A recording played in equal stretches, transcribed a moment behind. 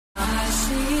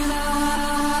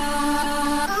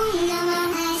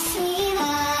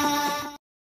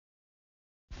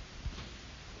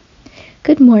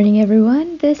morning,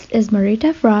 everyone. This is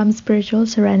Marita from Spiritual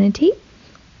Serenity.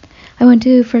 I want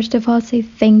to first of all say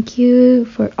thank you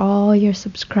for all your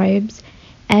subscribes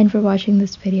and for watching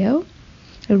this video.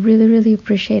 I really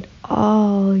appreciate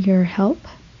all your help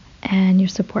and your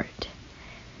support.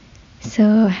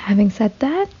 So having said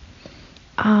that,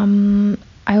 I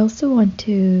also want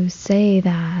to say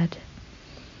that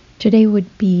today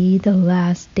would be the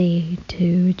last day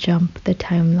to jump the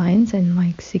timelines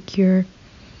and secure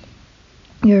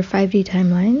your 5D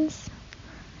timelines,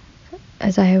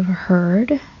 as I have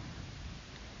heard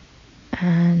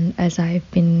and as I've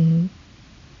been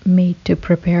made to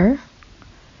prepare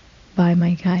by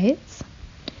my guides.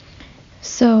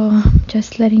 So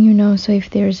just letting you know, so if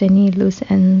there's any loose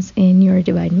ends in your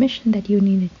divine mission that you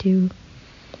needed to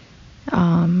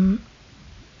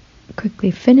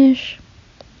quickly finish,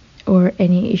 or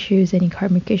any issues, any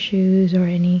karmic issues, or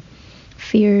any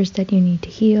fears that you need to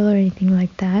heal or anything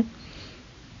like that,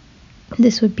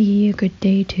 this would be a good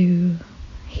day to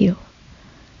heal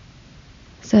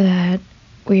so that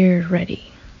we're ready.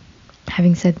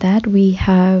 Having said that, we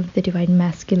have the divine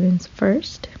masculines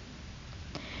first.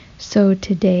 So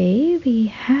today we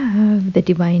have the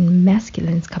divine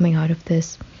masculines coming out of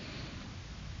this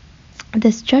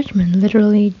judgment,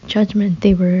 literally judgment.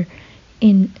 They were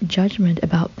in judgment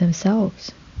about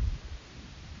themselves.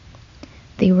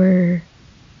 They were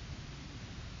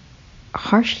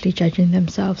harshly judging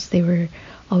themselves. They were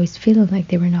always feeling like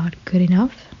they were not good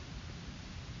enough,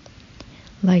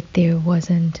 like there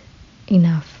wasn't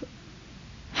enough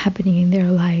happening in their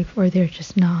life, or they're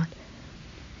just not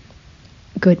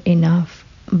good enough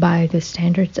by the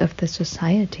standards of the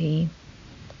society.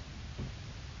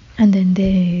 And then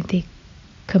they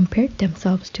compared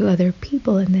themselves to other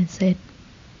people and then said,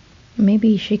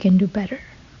 maybe she can do better,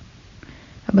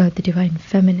 about the divine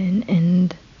feminine,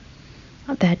 and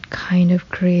that kind of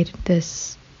created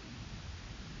this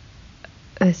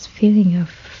feeling of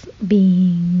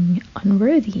being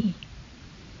unworthy.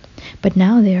 But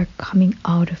now they are coming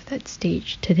out of that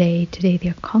stage. Today they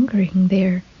are conquering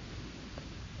their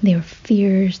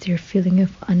fears, their feeling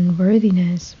of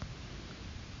unworthiness,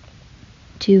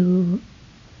 to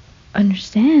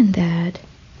understand that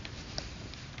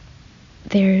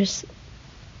there's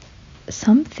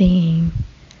something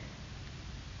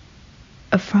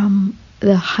from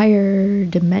the higher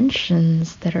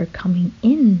dimensions that are coming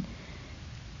in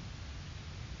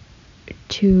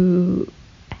to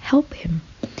help him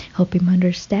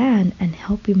understand and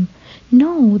help him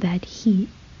know that he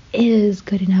is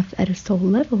good enough at a soul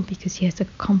level, because he has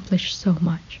accomplished so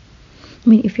much. I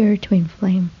mean, if you're a twin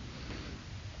flame,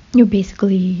 you're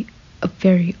basically a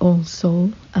very old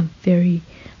soul, a very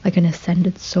like an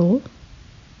ascended soul,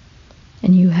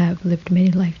 and you have lived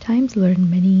many lifetimes, learned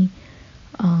many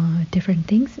different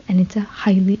things, and it's a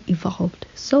highly evolved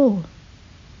soul.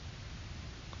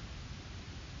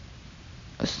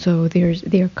 So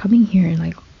they are coming here,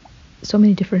 like so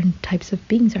many different types of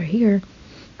beings are here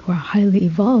who are highly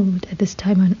evolved at this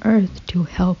time on earth to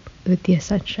help with the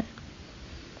ascension.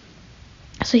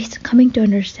 So he's coming to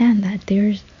understand that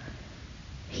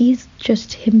he's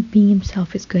just him being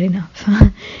himself is good enough.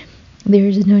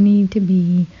 There's no need to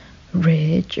be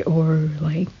rich or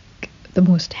like the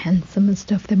most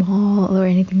handsomest of them all or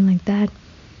anything like that,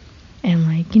 and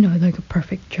like a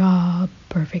perfect job,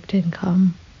 perfect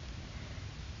income.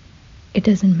 It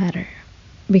doesn't matter,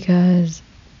 because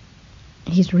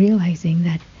he's realizing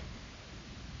that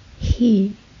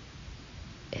his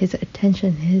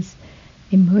attention, his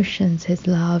emotions, his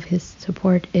love, his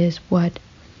support is what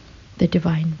the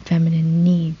divine feminine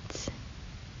needs.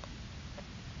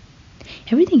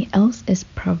 Everything else is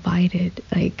provided,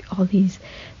 like all these,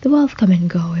 the wealth come and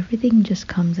go, everything just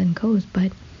comes and goes,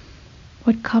 but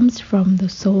what comes from the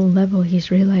soul level, he's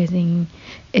realizing,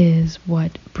 is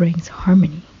what brings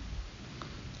harmony,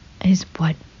 is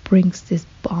what brings this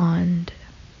bond.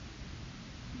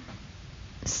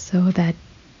 So that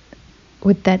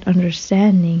with that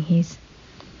understanding, he's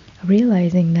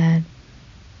realizing that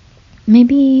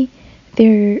maybe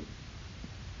there's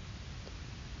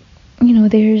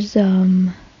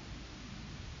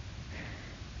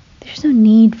no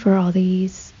need for all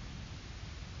these.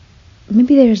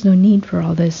 Maybe there's no need for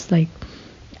all this like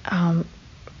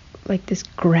this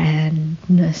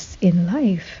grandness in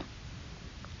life.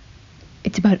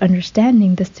 It's about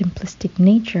understanding the simplistic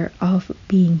nature of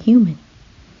being human,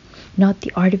 not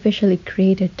the artificially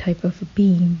created type of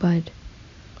being, but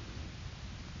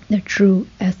the true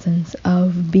essence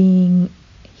of being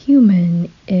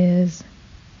human is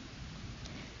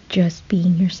just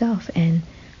being yourself and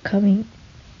coming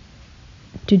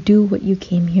to do what you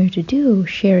came here to do,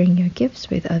 sharing your gifts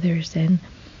with others and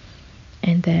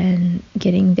and then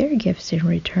getting their gifts in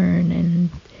return. And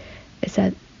it's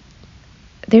that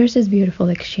there's this beautiful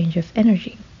exchange of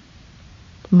energy.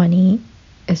 Money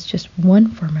is just one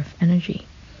form of energy,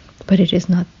 but it is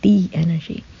not the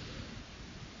energy.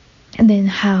 And then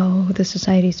how the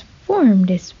society is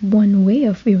formed is one way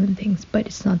of viewing things, but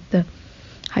it's not the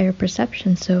higher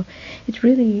perception. So it's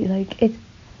really like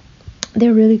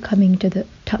they're really coming to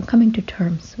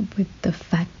terms with the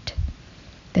fact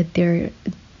that they're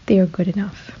good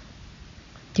enough.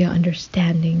 They're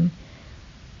understanding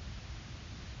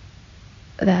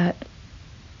that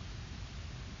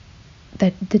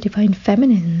the divine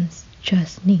feminines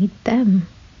just need them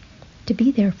to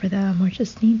be there for them, or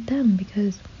just need them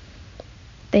because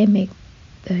they make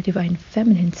the divine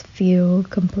feminines feel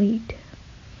complete.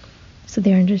 So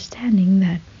they're understanding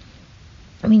that,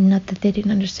 I mean, not that they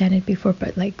didn't understand it before,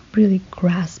 but like really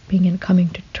grasping and coming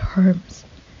to terms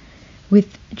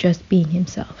with just being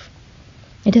himself.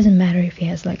 It doesn't matter if he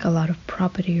has like a lot of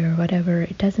property or whatever,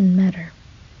 it doesn't matter.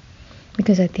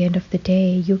 Because at the end of the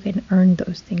day, you can earn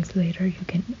those things later. You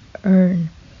can earn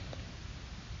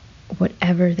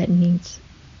whatever that needs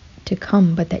to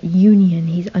come, but that union,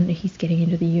 he's getting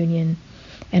into the union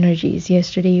energies.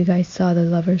 Yesterday you guys saw the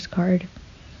Lover's card,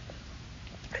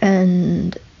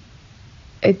 and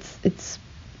it's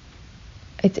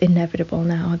inevitable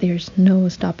now. There's no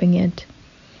stopping it.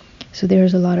 So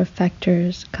there's a lot of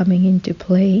factors coming into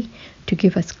play to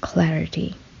give us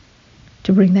clarity,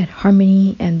 to bring that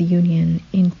harmony and the union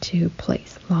into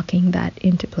place, locking that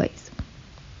into place.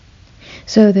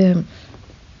 So the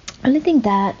only thing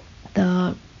that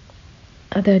the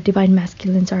divine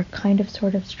masculines are kind of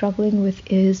sort of struggling with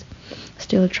is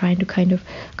still trying to kind of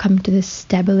come to this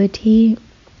stability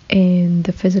in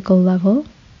the physical level,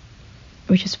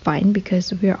 which is fine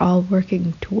because we're all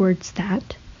working towards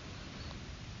that.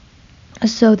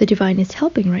 So the divine is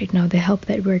helping right now. The help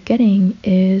that we're getting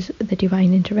is the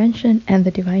divine intervention and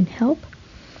the divine help.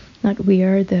 Not we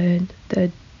are the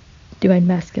divine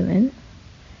masculine.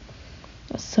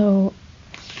 So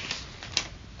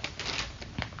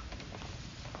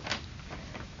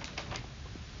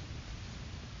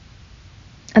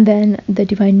and then the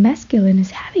divine masculine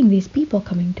is having these people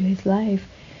coming to his life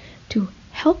to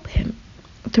help him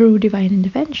through divine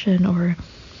intervention, or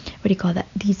what do you call that?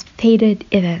 These fated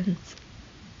events.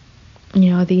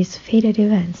 These fated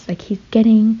events, like he's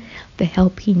getting the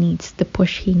help he needs, the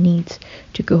push he needs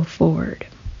to go forward.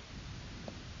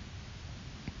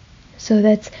 So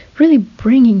that's really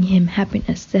bringing him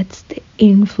happiness. That's the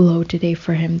inflow today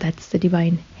for him. That's the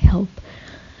divine help.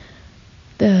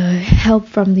 The help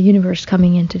from the universe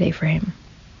coming in today for him.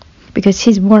 Because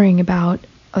he's worrying about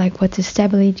like what's his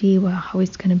stability, how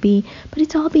it's going to be. But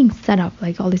it's all being set up.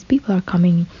 Like all these people are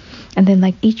coming. And then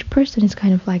like each person is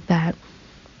kind of like that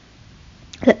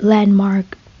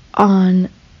landmark on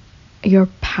your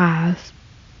path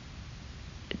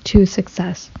to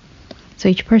success. So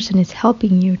each person is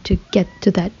helping you to get to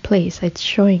that place. It's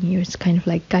showing you, it's kind of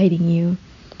like guiding you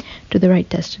to the right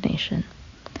destination.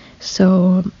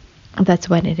 So that's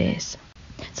what it is.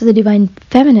 So the divine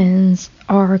feminines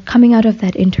are coming out of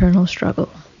that internal struggle.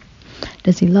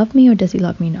 Does he love me or does he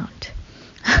love me not?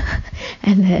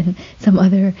 And then some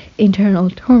other internal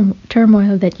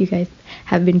turmoil that you guys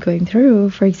have been going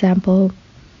through. For example,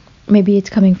 maybe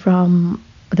it's coming from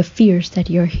the fears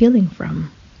that you're healing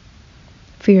from.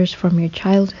 Fears from your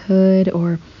childhood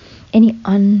or any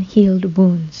unhealed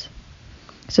wounds.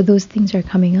 So those things are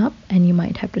coming up and you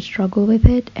might have to struggle with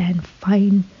it and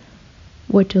find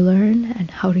what to learn and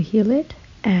how to heal it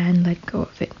and let go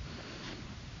of it.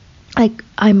 Like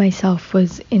I myself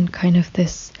was in kind of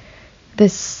this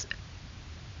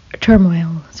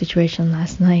turmoil situation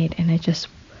last night, and I just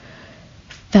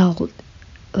felt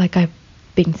like I've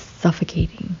been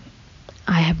suffocating.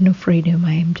 I have no freedom.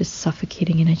 I am just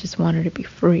suffocating, and I just wanted to be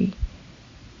free.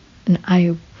 And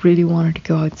I really wanted to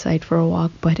go outside for a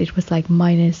walk, but it was like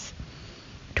minus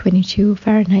 22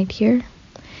 Fahrenheit here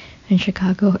in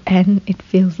Chicago, and it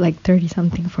feels like 30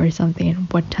 something, 40 something.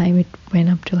 And one time it went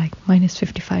up to like minus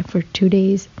 55 for 2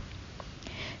 days.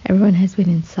 Everyone has been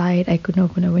inside. I couldn't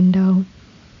open a window.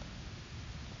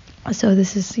 So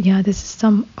this is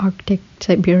some Arctic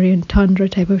Siberian tundra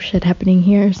type of shit happening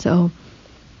here. So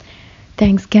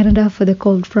thanks Canada for the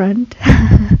cold front.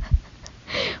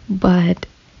 But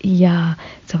yeah,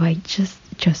 so I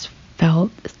just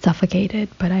felt suffocated,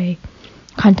 but I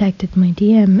contacted my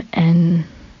DM and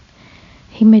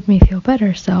he made me feel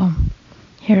better. So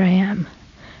here I am.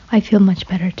 I feel much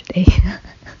better today.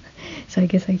 So I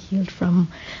guess I healed from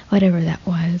whatever that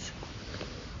was.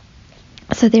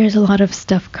 So there's a lot of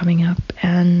stuff coming up,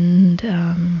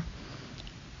 and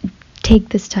take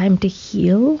this time to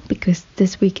heal, because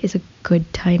this week is a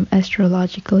good time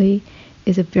astrologically,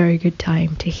 is a very good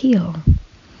time to heal,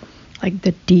 like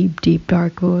the deep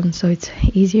dark wounds. So it's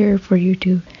easier for you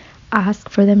to ask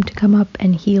for them to come up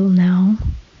and heal now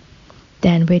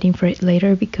than waiting for it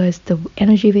later, because the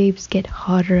energy waves get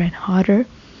hotter and hotter.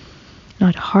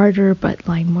 Not harder, but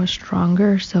like more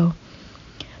stronger. So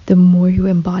the more you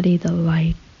embody the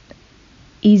light,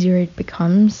 easier it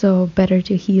becomes. So better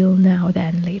to heal now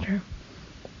than later.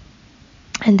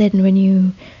 And then when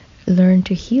you learn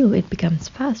to heal, it becomes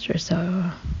faster. So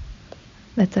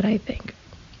that's what I think.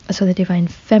 So the divine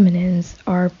feminines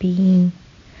are feeling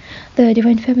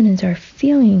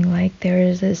like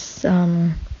there's this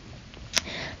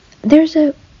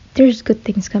there's good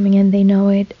things coming in, they know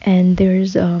it, and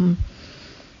there's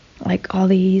like all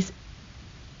these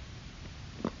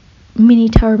mini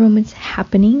tower moments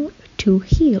happening to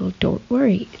heal. Don't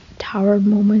worry, tower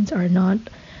moments are not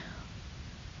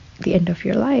the end of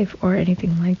your life or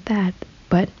anything like that,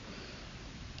 but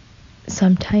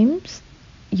sometimes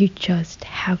you just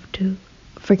have to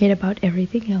forget about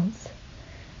everything else.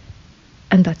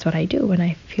 And that's what I do when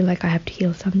I feel like I have to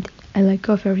heal something. I let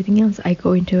go of everything else. I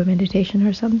go into a meditation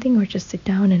or something, or just sit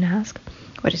down and ask,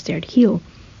 what is there to heal?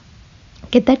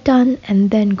 Get that done, and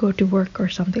then go to work or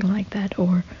something like that,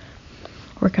 or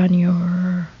work on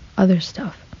your other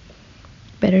stuff.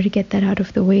 Better to get that out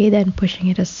of the way than pushing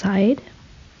it aside,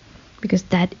 because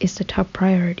that is the top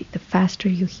priority. The faster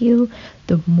you heal,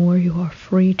 the more you are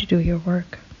free to do your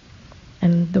work.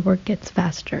 And the work gets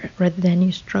faster rather than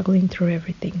you struggling through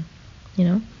everything, you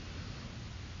know?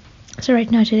 So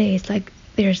right now today, it's like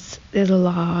there's a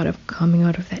lot of coming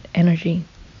out of that energy.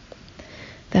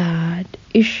 That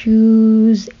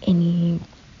issues, any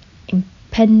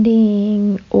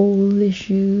impending old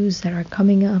issues that are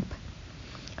coming up,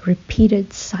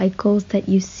 repeated cycles that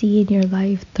you see in your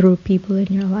life through people in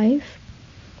your life.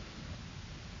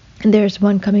 And there's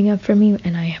one coming up for me,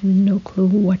 and I have no clue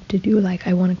what to do. Like,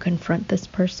 I want to confront this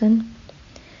person,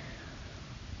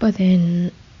 but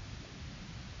then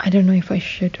I don't know if I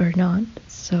should or not.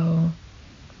 So,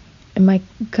 and my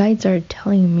guides are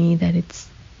telling me that it's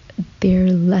their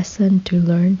lesson to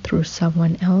learn through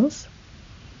someone else.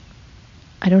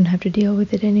 I don't have to deal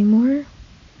with it anymore,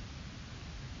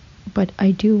 but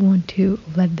I do want to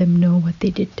let them know what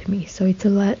they did to me. So it's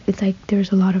like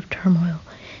there's a lot of turmoil,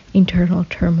 internal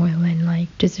turmoil, and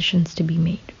like decisions to be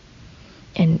made.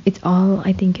 And it's all,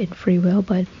 I think, in free will,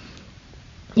 but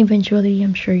eventually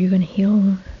I'm sure you're going to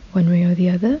heal one way or the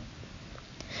other.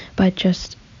 But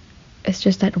it's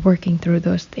just that working through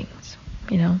those things,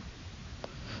 you know.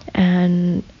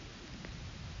 And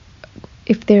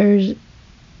if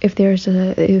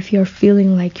you're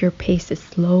feeling like your pace is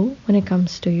slow when it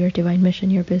comes to your divine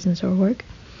mission, your business or work,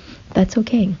 that's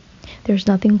okay. There's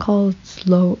nothing called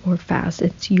slow or fast.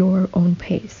 It's your own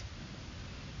pace.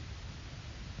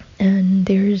 And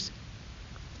there's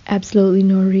absolutely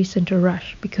no reason to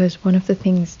rush, because one of the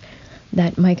things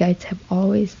that my guides have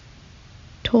always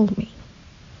told me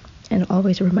and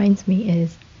always reminds me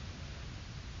is,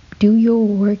 do your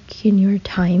work in your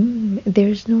time.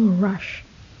 There's no rush.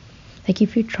 Like,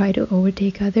 if you try to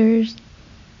overtake others,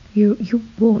 you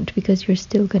won't, because you're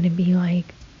still going to be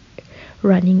like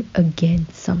running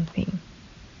against something.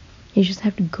 You just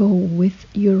have to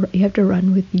you have to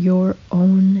run with your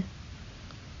own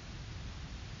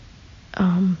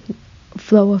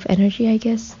flow of energy, I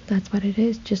guess. That's what it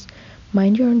is. Just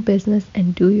mind your own business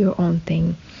and do your own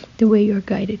thing the way you're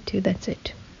guided to. That's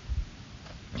it.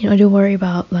 You know, don't worry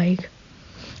about, like,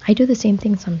 I do the same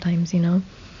thing sometimes, you know.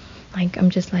 Like, I'm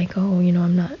just like, oh, you know,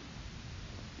 I'm not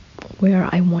where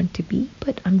I want to be,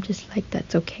 but I'm just like,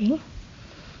 that's okay.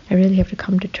 I really have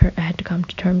to I had to come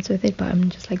to terms with it, but I'm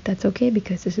just like, that's okay,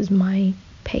 because this is my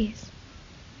pace.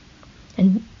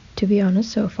 And to be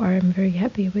honest, so far, I'm very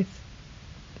happy with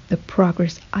the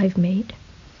progress I've made.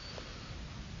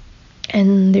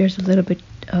 And there's a little bit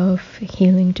of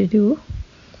healing to do.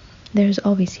 There's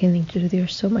always healing to do.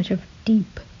 There's so much of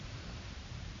deep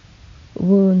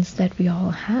wounds that we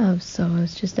all have, so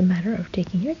it's just a matter of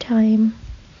taking your time.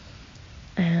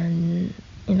 And,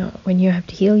 you know, when you have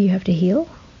to heal, you have to heal.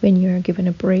 When you're given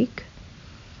a break,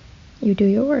 you do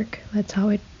your work. That's how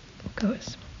it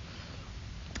goes.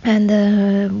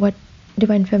 And what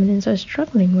divine feminines are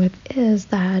struggling with is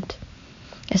that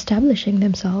establishing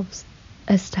themselves,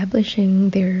 establishing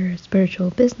their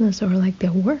spiritual business or like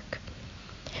their work.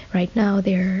 Right now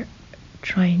they're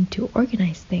trying to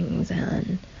organize things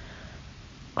and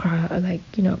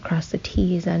cross the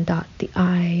T's and dot the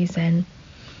I's and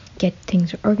get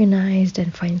things organized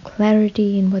and find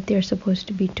clarity in what they're supposed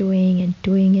to be doing and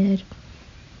doing it.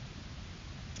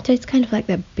 So it's kind of like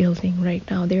that building right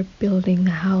now. They're building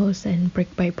the house, and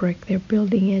brick by brick they're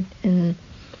building it, and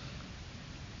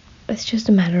it's just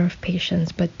a matter of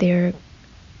patience. But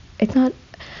it's not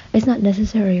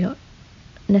necessarily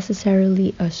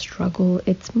a struggle.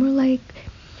 It's more like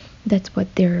that's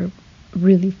what they're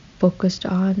really focused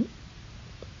on,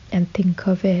 and think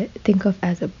of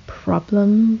as a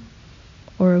problem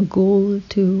or a goal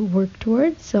to work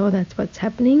towards. So that's what's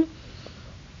happening.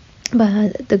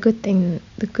 But the good thing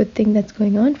that's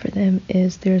going on for them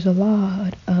is there's a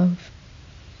lot of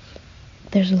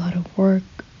work,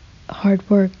 hard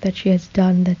work that she has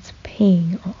done that's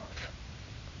paying off.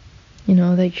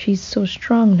 Like she's so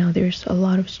strong now. There's a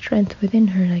lot of strength within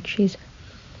her. Like she's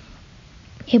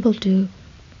able to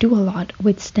do a lot,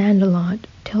 withstand a lot,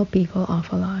 tell people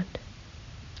off a lot.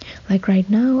 Like right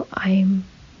now, I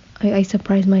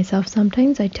surprise myself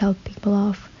sometimes. I tell people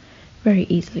off very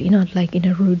easily, not like in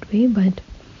a rude way, but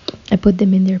I put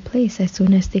them in their place as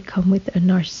soon as they come with a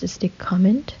narcissistic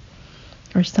comment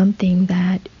or something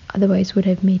that otherwise would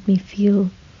have made me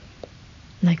feel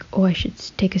like, oh, I should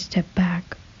take a step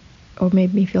back, or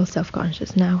made me feel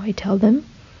self-conscious. Now I tell them,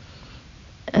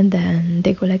 and then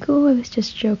they go like, oh, I was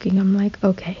just joking. I'm like,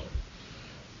 okay.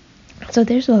 So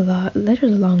there's a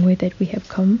long way that we have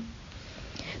come.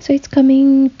 So it's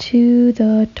coming to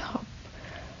the top.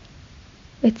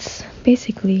 It's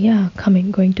basically,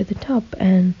 going to the top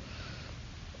and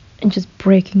just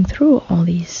breaking through all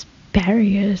these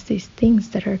barriers, these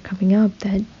things that are coming up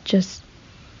that just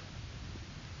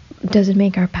doesn't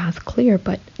make our path clear.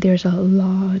 But there's a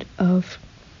lot of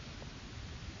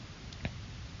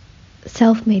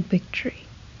self-made victory.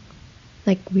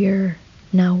 Like we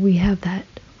have that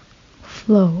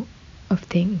flow of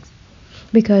things,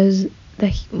 because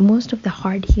most of the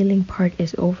hard healing part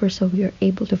is over, so we are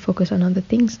able to focus on other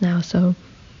things now. So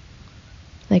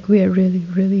like we are really,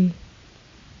 really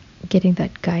getting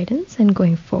that guidance and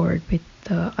going forward with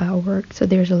our work. So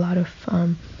there's a lot of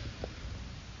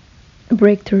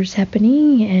breakthroughs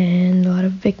happening and a lot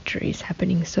of victories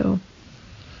happening. So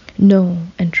know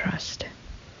and trust,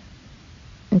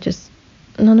 and just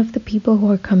none of the people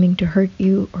who are coming to hurt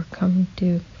you or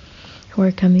who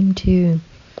are coming to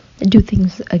do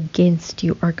things against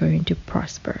you are going to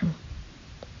prosper.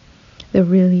 There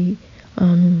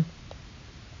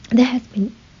has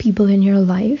been people in your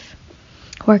life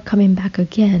who are coming back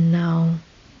again now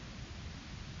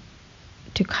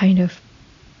to kind of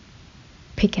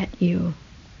pick at you,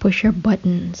 push your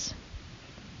buttons,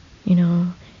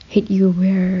 hit you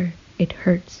where it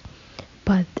hurts.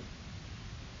 But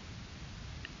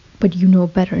you know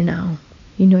better now.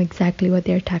 You know exactly what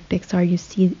their tactics are. You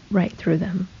see right through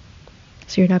them.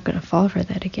 So you're not going to fall for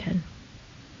that again.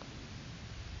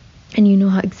 And you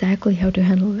know exactly how to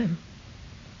handle them.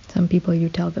 Some people you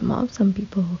tell them off. Some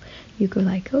people you go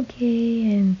like,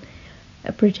 okay, and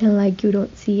pretend like you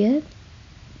don't see it.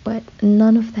 But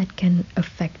none of that can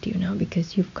affect you now,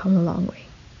 because you've come a long way.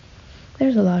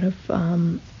 There's a lot of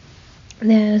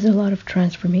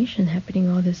transformation happening.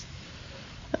 All this,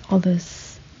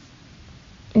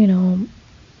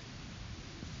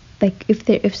 like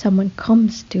if someone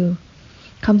comes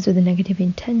with a negative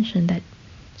intention, that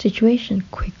situation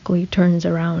quickly turns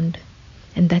around,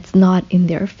 and that's not in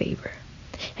their favor.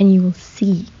 And you'll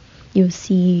see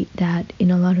that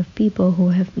in a lot of people who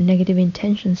have negative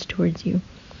intentions towards you.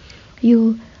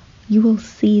 You will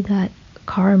see that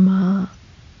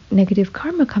negative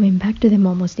karma coming back to them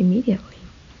almost immediately.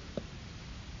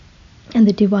 And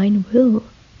the divine will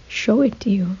show it to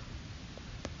you.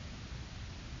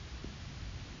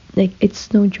 Like,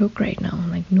 it's no joke right now.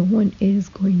 Like, no one is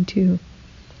going to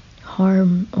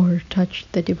harm or touch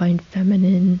the divine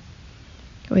feminine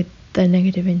with the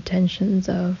negative intentions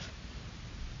of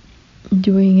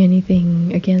doing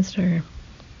anything against her,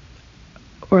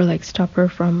 or like stop her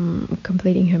from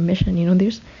completing her mission.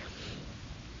 There's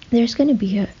going to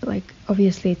be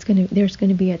there's going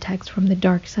to be attacks from the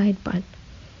dark side, but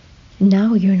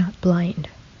now you're not blind.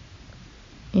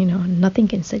 Nothing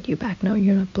can set you back now.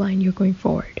 You're not blind. You're going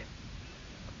forward.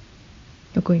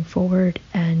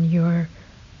 And you're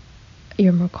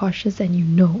more cautious, and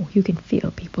you can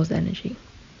feel people's energy.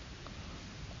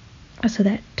 So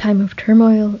that time of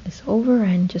turmoil is over,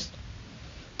 and just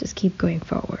keep going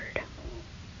forward.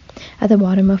 At the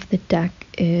bottom of the deck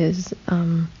is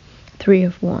 3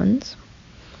 of Wands.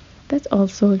 That's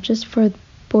also just for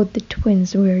both the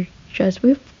twins. We've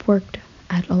worked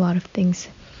at a lot of things.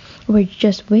 We're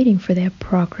just waiting for their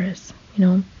progress.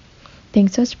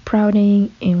 Things are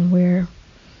sprouting, and we're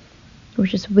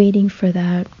just waiting for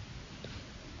that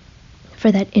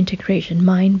integration.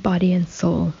 Mind, body, and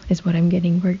soul is what I'm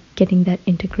getting. We're getting that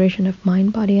integration of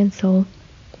mind, body, and soul.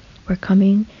 We're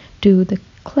coming to the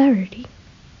clarity,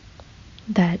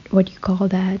 that what you call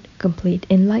that complete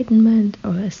enlightenment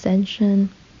or ascension.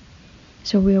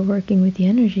 So we are working with the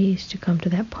energies to come to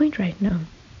that point right now.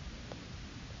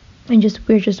 And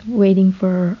we're just waiting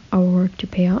for our work to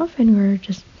pay off, and we're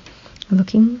just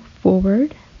looking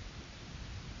forward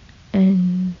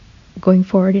and going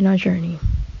forward in our journey.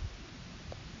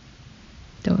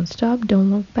 Don't stop,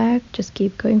 don't look back, just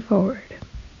keep going forward.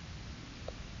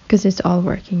 Because it's all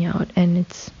working out and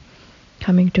it's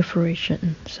coming to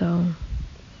fruition. So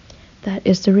that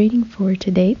is the reading for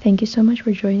today. Thank you so much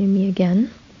for joining me again.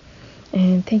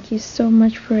 And thank you so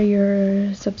much for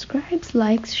your subscribes,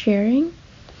 likes, sharing,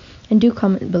 and do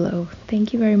comment below.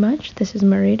 Thank you very much. This is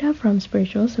Marita from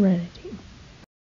Spiritual Serenity.